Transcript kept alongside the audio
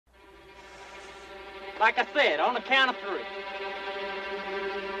Like I said, on the count of 3.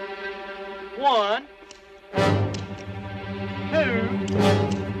 1, 2,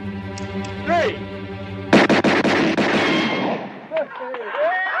 3.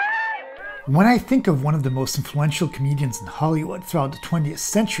 When I think of one of the most influential comedians in Hollywood throughout the 20th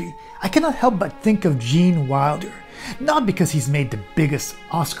century, I cannot help but think of Gene Wilder. Not because he's made the biggest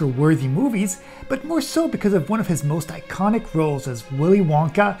Oscar-worthy movies, but more so because of one of his most iconic roles as Willy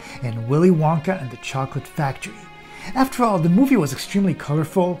Wonka in Willy Wonka and the Chocolate Factory. After all, the movie was extremely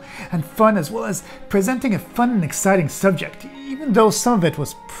colorful and fun, as well as presenting a fun and exciting subject, even though some of it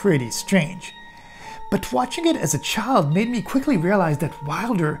was pretty strange. But watching it as a child made me quickly realize that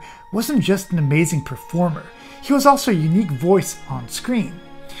Wilder wasn't just an amazing performer, he was also a unique voice on screen.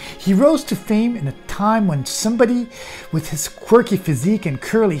 He rose to fame in a time when somebody with his quirky physique and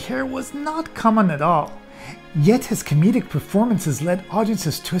curly hair was not common at all. Yet his comedic performances led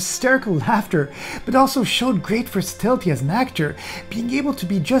audiences to hysterical laughter, but also showed great versatility as an actor, being able to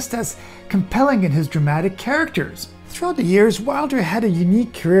be just as compelling in his dramatic characters. Throughout the years, Wilder had a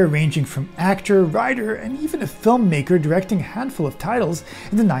unique career ranging from actor, writer, and even a filmmaker, directing a handful of titles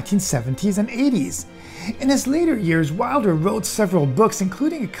in the 1970s and 80s. In his later years, Wilder wrote several books,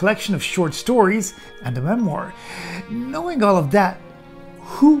 including a collection of short stories and a memoir. Knowing all of that,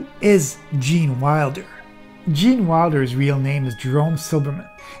 who is Gene Wilder? Gene Wilder's real name is Jerome Silberman,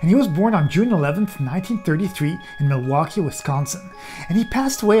 and he was born on June 11, 1933 in Milwaukee, Wisconsin, and he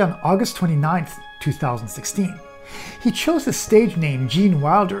passed away on August 29, 2016. He chose the stage name Gene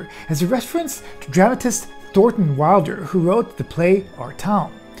Wilder as a reference to dramatist Thorton Wilder, who wrote the play Our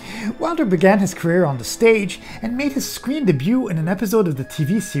Town. Wilder began his career on the stage and made his screen debut in an episode of the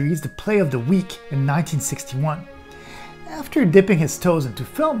TV series The Play of the Week in 1961. After dipping his toes into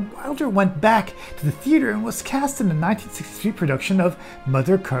film, Wilder went back to the theater and was cast in the 1963 production of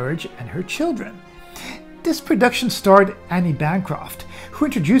Mother Courage and Her Children. This production starred Annie Bancroft, who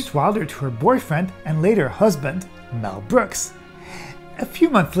introduced Wilder to her boyfriend and later husband, Mel Brooks. A few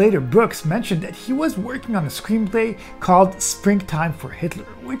months later, Brooks mentioned that he was working on a screenplay called Springtime for Hitler,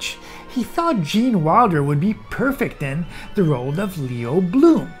 which he thought Gene Wilder would be perfect in the role of Leo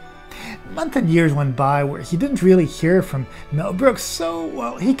Bloom. Months and years went by where he didn't really hear from Mel Brooks, so,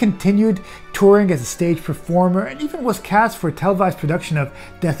 well, he continued touring as a stage performer and even was cast for a televised production of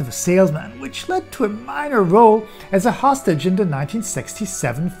Death of a Salesman, which led to a minor role as a hostage in the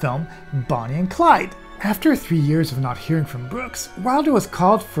 1967 film Bonnie and Clyde. After 3 years of not hearing from Brooks, Wilder was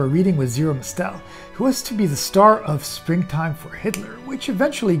called for a reading with Zero Mostel, who was to be the star of Springtime for Hitler, which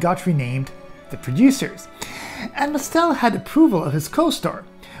eventually got renamed The Producers. And Mostel had approval of his co-star.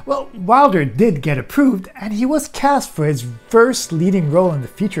 Well, Wilder did get approved, and he was cast for his first leading role in the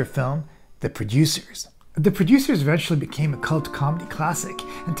feature film, The Producers. The Producers eventually became a cult comedy classic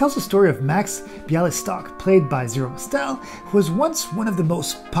and tells the story of Max Bialystok, played by Zero Mostel, who was once one of the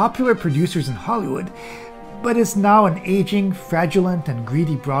most popular producers in Hollywood, but is now an aging, fraudulent, and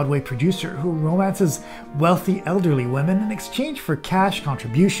greedy Broadway producer who romances wealthy elderly women in exchange for cash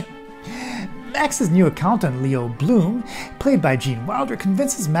contribution. Max's new accountant, Leo Bloom, played by Gene Wilder,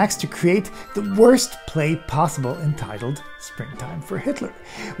 convinces Max to create the worst play possible entitled Springtime for Hitler,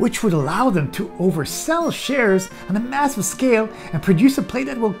 which would allow them to oversell shares on a massive scale and produce a play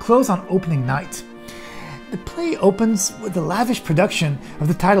that will close on opening night. The play opens with a lavish production of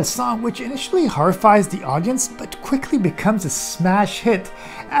the title song, which initially horrifies the audience but quickly becomes a smash hit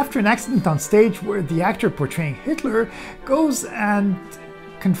after an accident on stage where the actor portraying Hitler goes and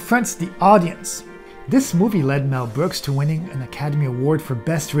confronts the audience. This movie led Mel Brooks to winning an Academy Award for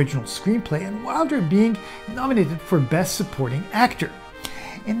Best Original Screenplay and Wilder being nominated for Best Supporting Actor.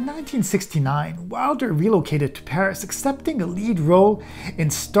 In 1969, Wilder relocated to Paris, accepting a lead role in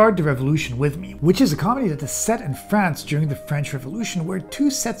Start the Revolution with Me, which is a comedy that is set in France during the French Revolution, where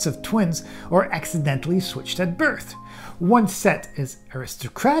two sets of twins are accidentally switched at birth. One set is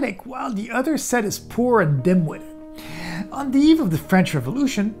aristocratic, while the other set is poor and dim-witted. On the eve of the French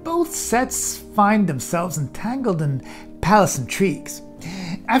Revolution, both sets find themselves entangled in palace intrigues.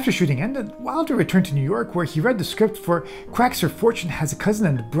 After shooting ended, Wilder returned to New York, where he read the script for Cracks Her Fortune Has a Cousin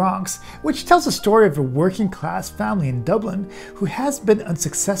in the Bronx, which tells the story of a working-class family in Dublin who has been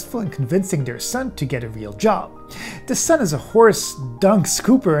unsuccessful in convincing their son to get a real job. The son is a horse dung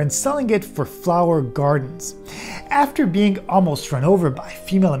scooper and selling it for flower gardens. After being almost run over by a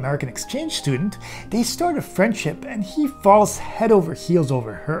female American exchange student, they start a friendship and he falls head over heels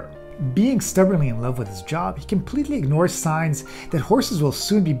over her. Being stubbornly in love with his job, he completely ignores signs that horses will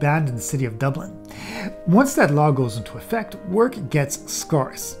soon be banned in the city of Dublin. Once that law goes into effect, work gets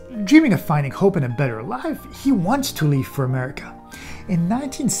scarce. Dreaming of finding hope in a better life, he wants to leave for America. In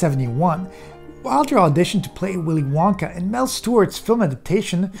 1971, Wilder auditioned to play Willy Wonka in Mel Stewart's film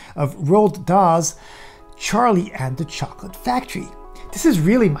adaptation of Roald Dahl's Charlie and the Chocolate Factory. This is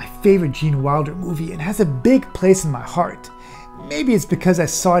really my favorite Gene Wilder movie and has a big place in my heart. Maybe it's because I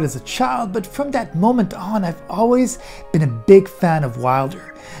saw it as a child, but from that moment on, I've always been a big fan of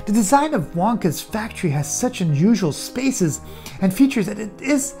Wilder. The design of Wonka's factory has such unusual spaces and features that it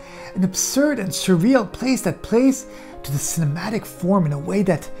is an absurd and surreal place that plays to the cinematic form in a way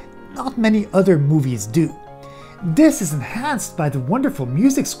that not many other movies do. This is enhanced by the wonderful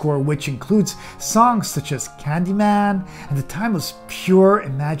music score, which includes songs such as Candyman and The Timeless Pure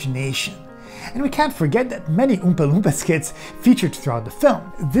Imagination. And we can't forget that many Oompa Loompa skits featured throughout the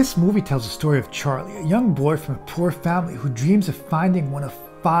film. This movie tells the story of Charlie, a young boy from a poor family who dreams of finding one of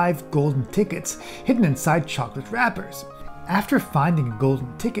 5 golden tickets hidden inside chocolate wrappers. After finding a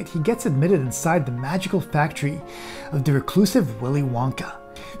golden ticket, he gets admitted inside the magical factory of the reclusive Willy Wonka.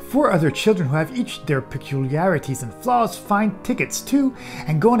 4 other children who have each their peculiarities and flaws find tickets too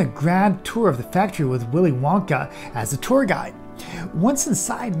and go on a grand tour of the factory with Willy Wonka as a tour guide. Once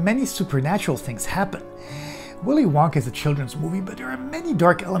inside, many supernatural things happen. Willy Wonka is a children's movie, but there are many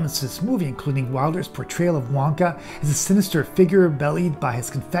dark elements to this movie, including Wilder's portrayal of Wonka as a sinister figure bellied by his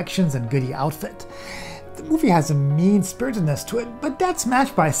confections and goody outfit. The movie has a mean-spiritedness to it, but that's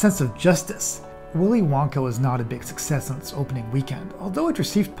matched by a sense of justice. Willy Wonka was not a big success on its opening weekend, although it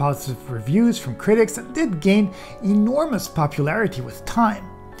received positive reviews from critics and did gain enormous popularity with time.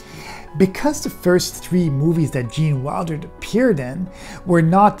 Because the first 3 movies that Gene Wilder appeared in were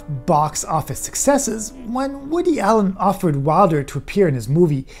not box office successes, when Woody Allen offered Wilder to appear in his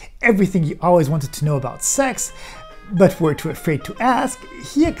movie Everything You Always Wanted to Know About Sex, but were too afraid to ask,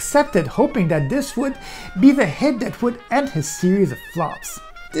 he accepted, hoping that this would be the hit that would end his series of flops.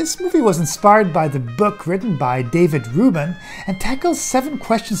 This movie was inspired by the book written by David Rubin and tackles 7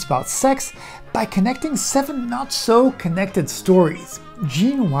 questions about sex by connecting 7 not-so-connected stories.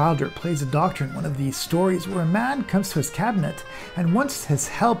 Gene Wilder plays a doctor in one of these stories where a man comes to his cabinet and wants his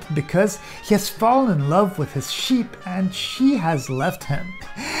help because he has fallen in love with his sheep and she has left him.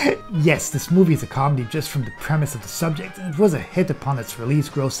 Yes, this movie is a comedy just from the premise of the subject, and it was a hit upon its release,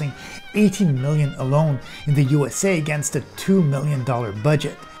 grossing $18 million alone in the USA against a $2 million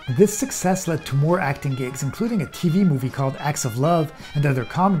budget. This success led to more acting gigs, including a TV movie called Acts of Love and Other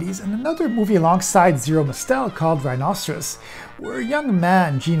Comedies, and another movie alongside Zero Mostel called Rhinoceros, where a young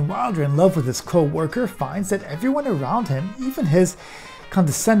man, Gene Wilder, in love with his co-worker, finds that everyone around him, even his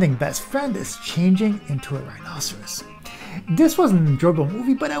condescending best friend, is changing into a rhinoceros. This was an enjoyable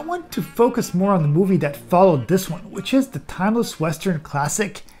movie, but I want to focus more on the movie that followed this one, which is the timeless Western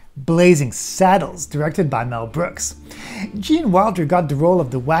classic Blazing Saddles, directed by Mel Brooks. Gene Wilder got the role of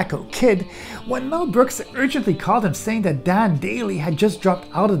the wacko kid when Mel Brooks urgently called him, saying that Dan Daly had just dropped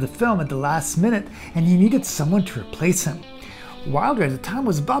out of the film at the last minute and he needed someone to replace him. Wilder at the time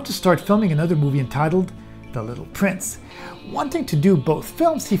was about to start filming another movie entitled The Little Prince. Wanting to do both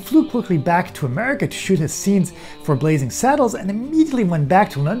films, he flew quickly back to America to shoot his scenes for Blazing Saddles and immediately went back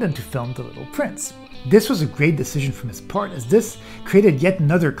to London to film The Little Prince. This was a great decision from his part, as this created yet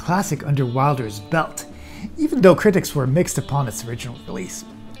another classic under Wilder's belt, even though critics were mixed upon its original release.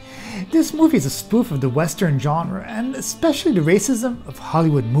 This movie is a spoof of the Western genre, and especially the racism of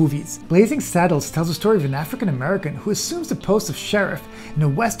Hollywood movies. Blazing Saddles tells the story of an African American who assumes the post of sheriff in a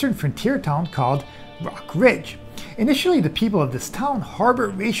western frontier town called Rock Ridge. Initially, the people of this town harbor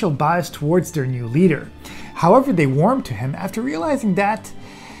racial bias towards their new leader. However, they warm to him after realizing that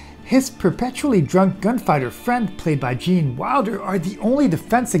his perpetually drunk gunfighter friend, played by Gene Wilder, are the only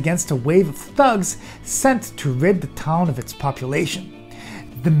defense against a wave of thugs sent to rid the town of its population.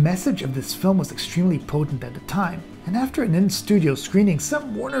 The message of this film was extremely potent at the time, and after an in-studio screening,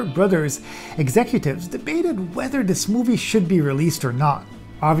 some Warner Brothers executives debated whether this movie should be released or not.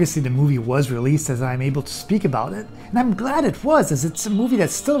 Obviously, the movie was released, as I am able to speak about it, and I'm glad it was, as it's a movie that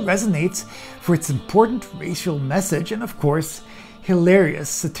still resonates for its important racial message and, of course, hilarious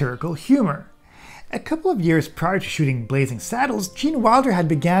satirical humor. A couple of years prior to shooting Blazing Saddles, Gene Wilder had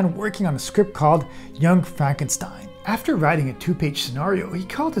begun working on a script called Young Frankenstein. After writing a 2-page scenario, he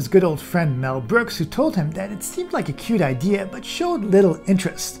called his good old friend Mel Brooks, who told him that it seemed like a cute idea but showed little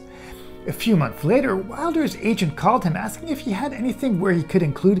interest. A few months later, Wilder's agent called him asking if he had anything where he could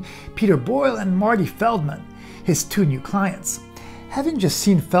include Peter Boyle and Marty Feldman, his 2 new clients. Having just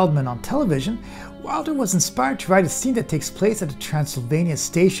seen Feldman on television, Wilder was inspired to write a scene that takes place at a Transylvania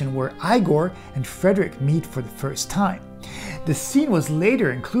station where Igor and Frederick meet for the first time. The scene was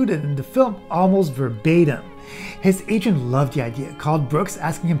later included in the film almost verbatim. His agent loved the idea, called Brooks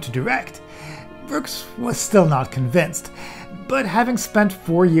asking him to direct. Brooks was still not convinced, but having spent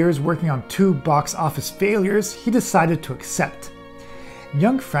 4 years working on 2 box office failures, he decided to accept.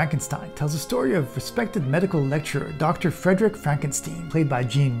 Young Frankenstein tells the story of respected medical lecturer Dr. Frederick Frankenstein, played by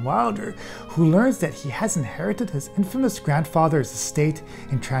Gene Wilder, who learns that he has inherited his infamous grandfather's estate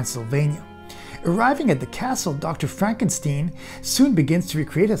in Transylvania. Arriving at the castle, Dr. Frankenstein soon begins to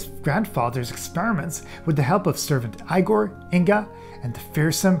recreate his grandfather's experiments with the help of servant Igor, Inga, and the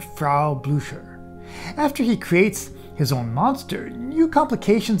fearsome Frau Blücher. After he creates his own monster, new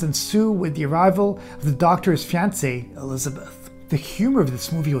complications ensue with the arrival of the doctor's fiancée, Elizabeth. The humor of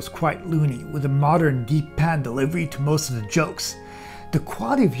this movie was quite loony, with a modern deadpan delivery to most of the jokes. The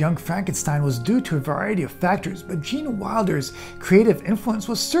quality of Young Frankenstein was due to a variety of factors, but Gene Wilder's creative influence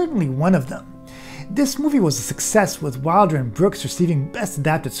was certainly one of them. This movie was a success, with Wilder and Brooks receiving Best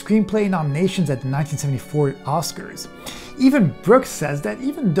Adapted Screenplay nominations at the 1974 Oscars. Even Brooks says that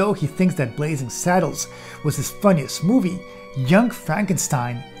even though he thinks that Blazing Saddles was his funniest movie, Young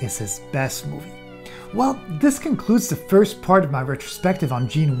Frankenstein is his best movie. Well, this concludes the first part of my retrospective on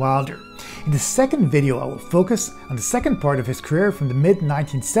Gene Wilder. In the second video, I will focus on the second part of his career from the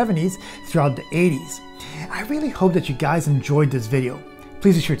mid-1970s throughout the 80s. I really hope that you guys enjoyed this video.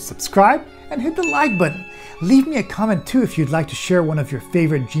 Please be sure to subscribe and hit the like button. Leave me a comment too if you'd like to share one of your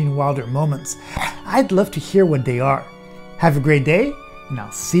favorite Gene Wilder moments. I'd love to hear what they are. Have a great day, and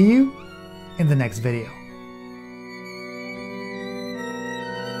I'll see you in the next video.